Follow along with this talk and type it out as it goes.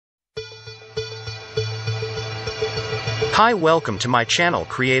Hi, welcome to my channel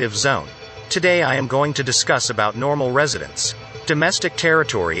Creative Zone. Today I am going to discuss about normal residence, domestic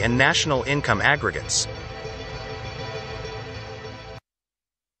territory and national income aggregates.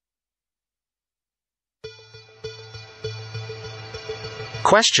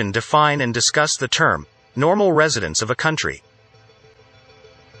 Question: define and discuss the term, normal residence of a country.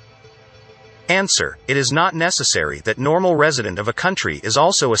 Answer: it is not necessary that normal resident of a country is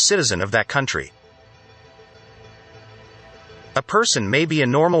also a citizen of that country. A person may be a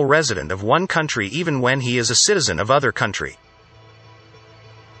normal resident of one country even when he is a citizen of other country.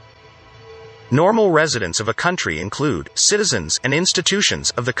 Normal residents of a country include citizens and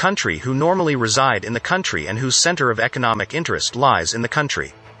institutions of the country who normally reside in the country and whose center of economic interest lies in the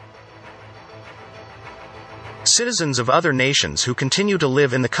country. Citizens of other nations who continue to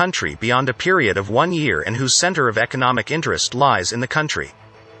live in the country beyond a period of 1 year and whose center of economic interest lies in the country.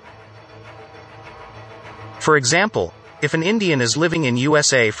 For example, if an Indian is living in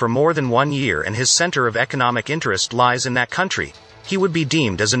USA for more than 1 year and his center of economic interest lies in that country, he would be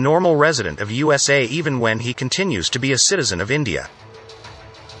deemed as a normal resident of USA even when he continues to be a citizen of India.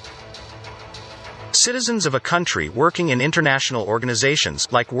 Citizens of a country working in international organizations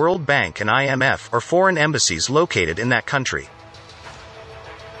like World Bank and IMF or foreign embassies located in that country.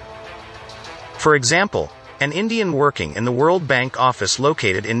 For example, an Indian working in the World Bank office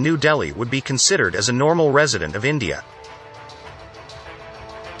located in New Delhi would be considered as a normal resident of India.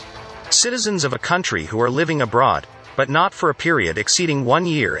 Citizens of a country who are living abroad, but not for a period exceeding 1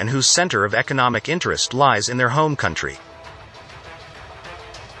 year and whose center of economic interest lies in their home country.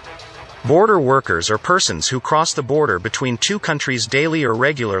 Border workers are persons who cross the border between two countries daily or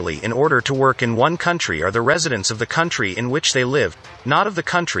regularly in order to work in one country are the residents of the country in which they live, not of the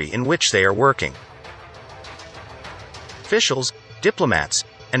country in which they are working. Officials, diplomats,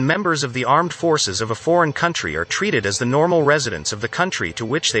 and members of the armed forces of a foreign country are treated as the normal residents of the country to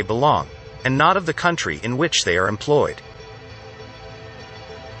which they belong, and not of the country in which they are employed.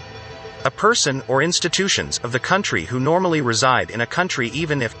 A person or institutions of the country who normally reside in a country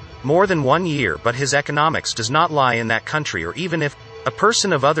even if more than 1 year but his economics does not lie in that country, or even if a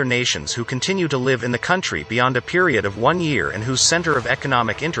person of other nations who continue to live in the country beyond a period of 1 year and whose center of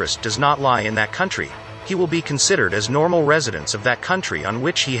economic interest does not lie in that country, he will be considered as normal residents of that country on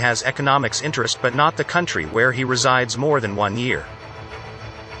which he has economics interest but not the country where he resides more than 1 year.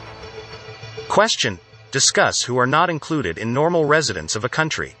 Question: discuss who are not included in normal residents of a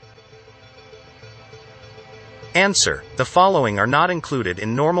country. Answer: the following are not included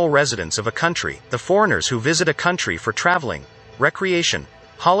in normal residents of a country: the foreigners who visit a country for traveling, recreation,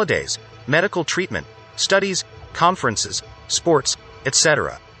 holidays, medical treatment, studies, conferences, sports,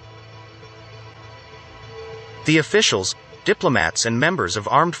 etc. The officials, diplomats and members of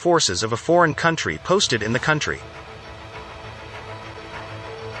armed forces of a foreign country posted in the country.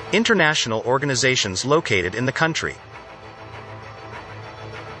 International organizations located in the country.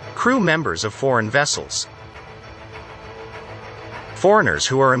 Crew members of foreign vessels. Foreigners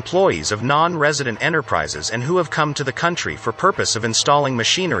who are employees of non-resident enterprises and who have come to the country for purpose of installing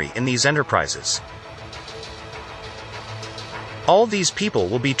machinery in these enterprises. All these people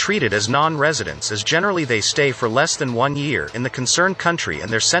will be treated as non-residents as generally they stay for less than 1 year in the concerned country and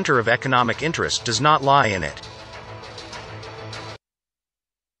their center of economic interest does not lie in it.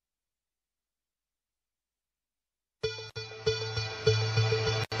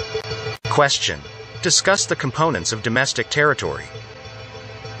 Question: discuss the components of domestic territory.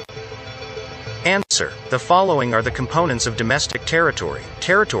 Answer: the following are the components of domestic territory: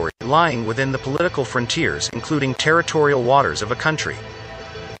 territory lying within the political frontiers including territorial waters of a country.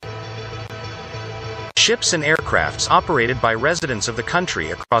 Ships and aircrafts operated by residents of the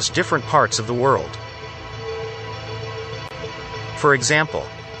country across different parts of the world. For example,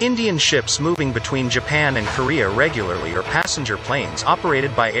 Indian ships moving between Japan and Korea regularly or passenger planes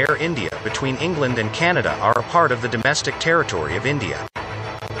operated by Air India between England and Canada are a part of the domestic territory of India.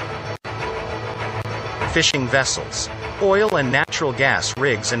 Fishing vessels, oil and natural gas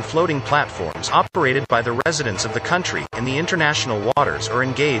rigs and floating platforms operated by the residents of the country in the international waters or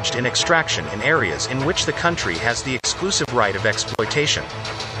engaged in extraction in areas in which the country has the exclusive right of exploitation.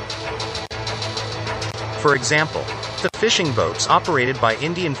 For example, the fishing boats operated by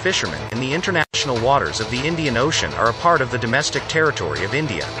Indian fishermen in the international waters of the Indian Ocean are a part of the domestic territory of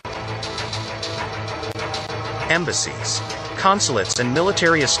India. Embassies, consulates and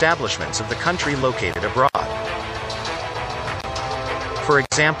military establishments of the country located abroad. For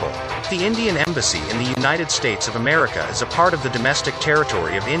example, the Indian Embassy in the United States of America is a part of the domestic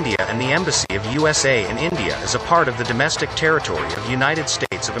territory of India, and the Embassy of USA in India is a part of the domestic territory of United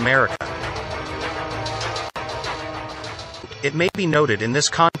States of America. It may be noted in this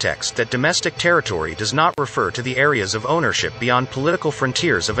context that domestic territory does not refer to the areas of ownership beyond political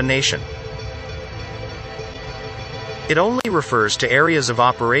frontiers of a nation. It only refers to areas of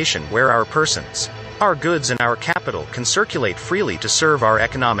operation where our persons, our goods and our capital can circulate freely to serve our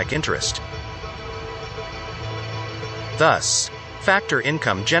economic interest. Thus, factor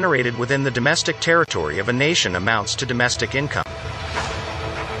income generated within the domestic territory of a nation amounts to domestic income.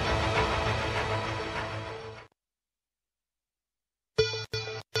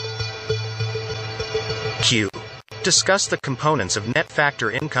 Q. Discuss the components of net factor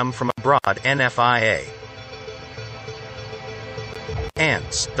income from abroad. NFIA.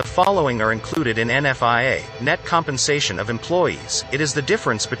 ANS. The following are included in NFIA. Net compensation of employees. It is the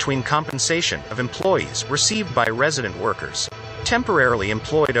difference between compensation of employees received by resident workers temporarily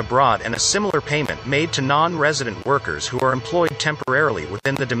employed abroad and a similar payment made to non-resident workers who are employed temporarily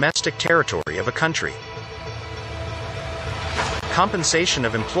within the domestic territory of a country. Compensation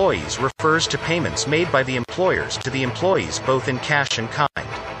of employees refers to payments made by the employers to the employees both in cash and kind.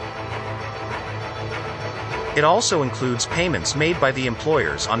 It also includes payments made by the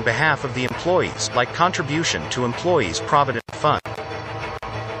employers on behalf of the employees, like contribution to employees' provident fund.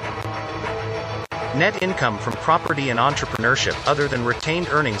 Net income from property and entrepreneurship other than retained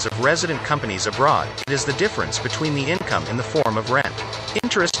earnings of resident companies abroad. It is the difference between the income in the form of rent,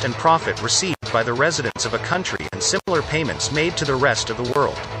 interest and profit received by the residents of a country and similar payments made to the rest of the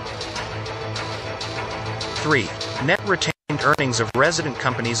world. 3. Net retained earnings of resident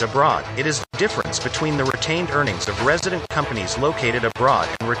companies abroad. It is the difference between the retained earnings of resident companies located abroad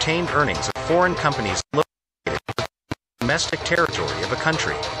and retained earnings of foreign companies located in the domestic territory of a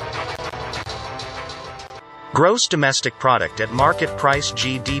country. Gross domestic product at market price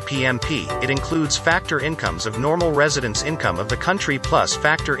GDPmp. It includes factor incomes of normal residence income of the country plus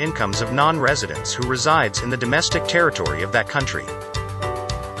factor incomes of non-residents who resides in the domestic territory of that country.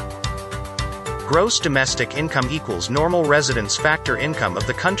 Gross domestic income equals normal residence factor income of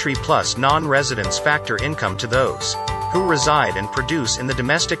the country plus non-residents factor income to those who reside and produce in the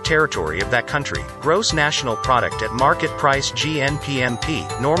domestic territory of that country. Gross national product at market price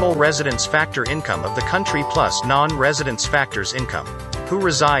GNPmp. Normal residence factor income of the country plus non-residents factors income who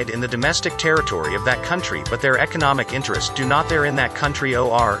reside in the domestic territory of that country but their economic interests do not there in that country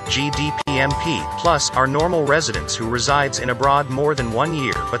or GDPmp plus are normal residents who resides in abroad more than 1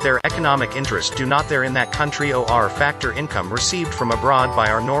 year but their economic interests do not there in that country or factor income received from abroad by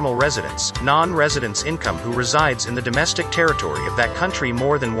our normal residents, non-residents income who resides in the domestic territory of that country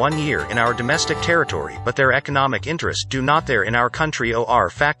more than 1 year in our domestic territory but their economic interests do not there in our country or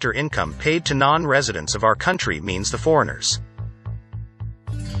factor income paid to non-residents of our country means the foreigners.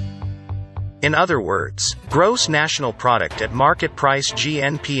 In other words, gross national product at market price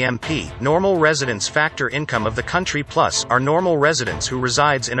GNPmp, normal residence factor income of the country plus are normal residents who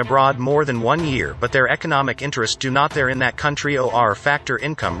resides in abroad more than 1 year but their economic interests do not there in that country or factor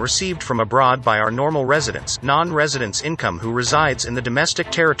income received from abroad by our normal residents, non-residents income who resides in the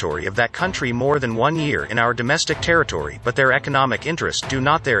domestic territory of that country more than 1 year in our domestic territory but their economic interests do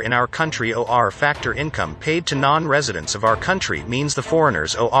not there in our country or factor income paid to non-residents of our country means the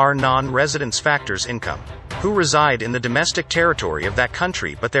foreigners or non-residents factors income who reside in the domestic territory of that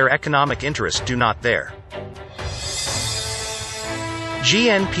country but their economic interests do not there.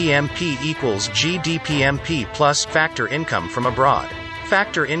 GNPmp equals GDPmp plus factor income from abroad.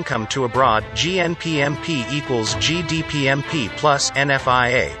 Factor income to abroad. GNPmp equals GDPmp plus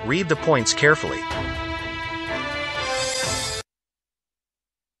NFIA. Read the points carefully.